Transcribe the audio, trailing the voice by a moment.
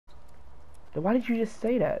Then why did you just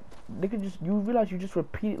say that? Nigga, you realize you just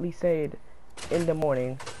repeatedly said in the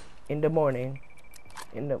morning, in the morning,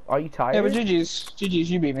 are you tired? Yeah, but GG's,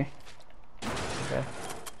 you beat me. Okay.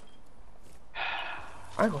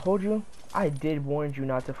 I ain't gonna hold you. I did warn you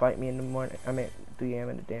not to fight me in the morning. I mean, 3 AM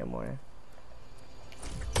in the damn morning.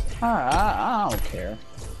 I don't care.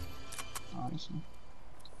 Honestly.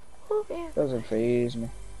 Who cares? Doesn't phase me.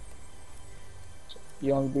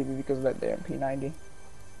 You only beat me because of that damn P90.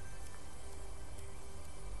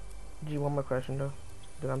 G, one more question though.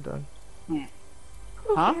 Then I'm done. Hmm.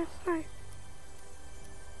 Who Huh? cares? Sorry.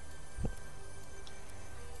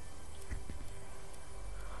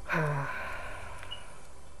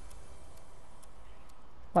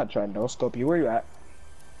 I'm not trying to no scope you. Where you at?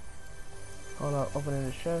 Hold up, opening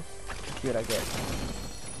the chest. See what I get.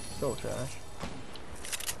 So trash.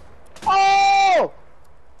 Oh!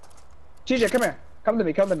 TJ, come here. Come to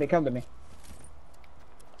me, come to me, come to me.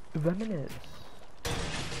 Reminisce.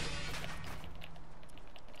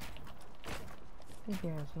 Yeah,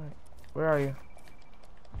 it's not. Where are you?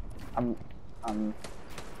 I'm... Where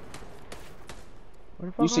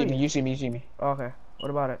the fuck You are see me, you? you see me, you see me. Oh, okay. What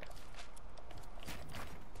about it?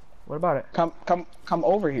 What about it? Come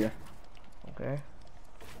over here. Okay.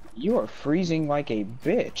 You are freezing like a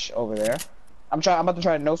bitch over there. I'm about to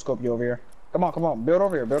try to no-scope you over here. Come on, build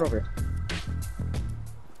over here, build over here.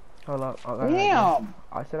 Hold up. I got an idea. Damn!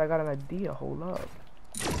 I said I got an idea. Hold up.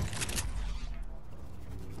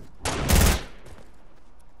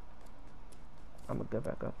 I'm gonna get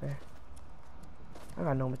back up there. I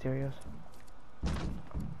got no materials.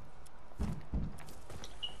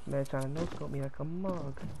 Man trying to no-scope me like a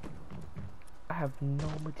mug. I have no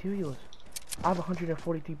materials. I have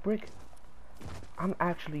 143 brick. I'm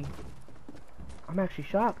actually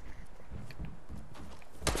shocked.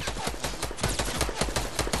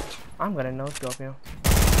 I'm gonna no-scope you.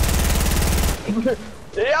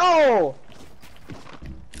 Yo!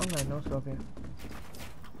 I'm gonna no-scope you.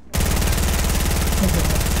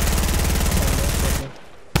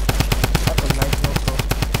 That's a nice no-scope.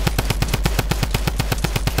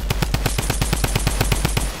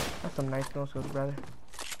 That's some nice no-scopes, brother.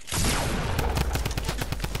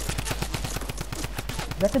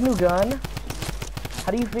 Is that the new gun?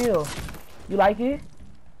 How do you feel? You like it?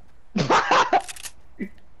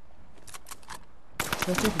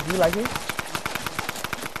 Do you like it?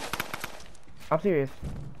 I'm serious.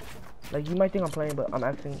 Like, you might think I'm playing, but I'm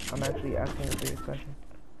actually asking a serious question.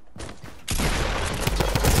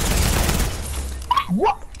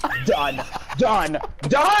 What? Done!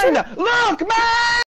 Look, man!